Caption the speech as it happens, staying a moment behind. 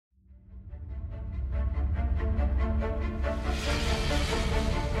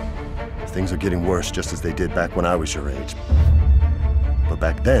things are getting worse just as they did back when I was your age. But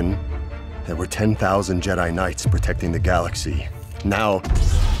back then, there were 10,000 Jedi Knights protecting the galaxy. Now,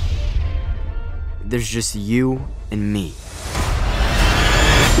 there's just you and me.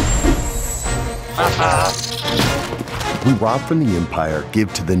 We rob from the Empire,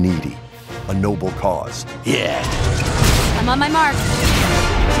 give to the needy. A noble cause. Yeah. I'm on my mark.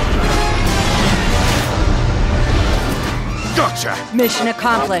 Gotcha! Mission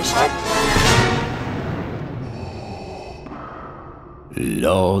accomplished.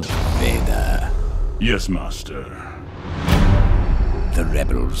 Lord Vader. Yes, Master. The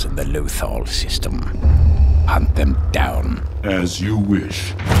rebels in the Lothal system. Hunt them down. As you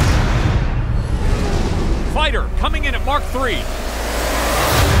wish. Fighter, coming in at Mark 3.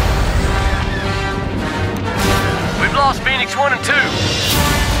 We've lost Phoenix 1 and 2.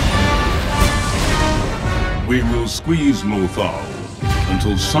 We will squeeze Lothal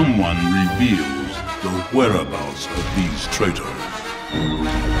until someone reveals the whereabouts of these traitors.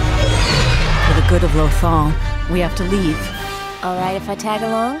 For the good of Lothal, we have to leave. All right if I tag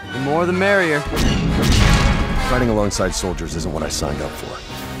along? The more the merrier. Fighting alongside soldiers isn't what I signed up for.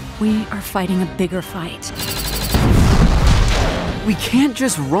 We are fighting a bigger fight. We can't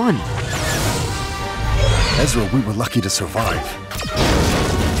just run. Ezra, we were lucky to survive.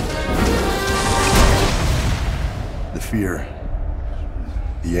 The fear,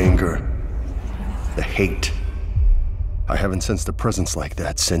 the anger, the hate. I haven't sensed a presence like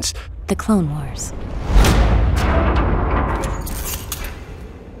that since The Clone Wars.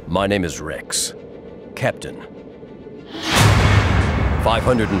 My name is Rex, Captain.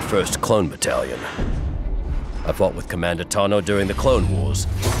 501st Clone Battalion. I fought with Commander Tano during the Clone Wars.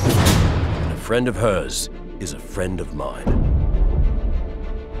 And a friend of hers is a friend of mine.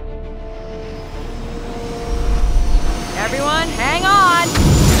 Everyone, hang on!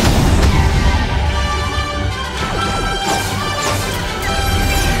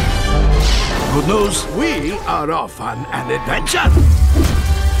 Good news, we are off on an adventure.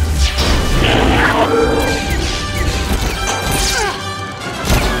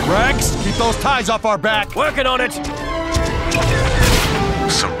 Rex, keep those ties off our back. Working on it!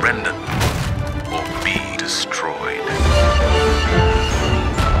 Surrender or be destroyed.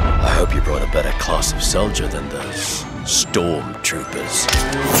 I hope you brought a better class of soldier than those stormtroopers.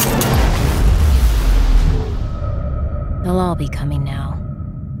 They'll all be coming now.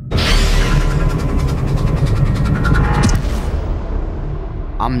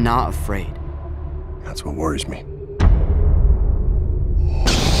 I'm not afraid. that's what worries me.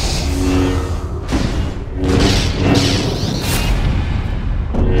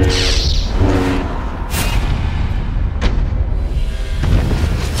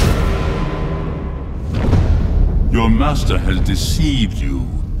 Your master has deceived you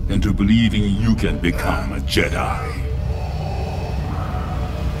into believing you can become a Jedi.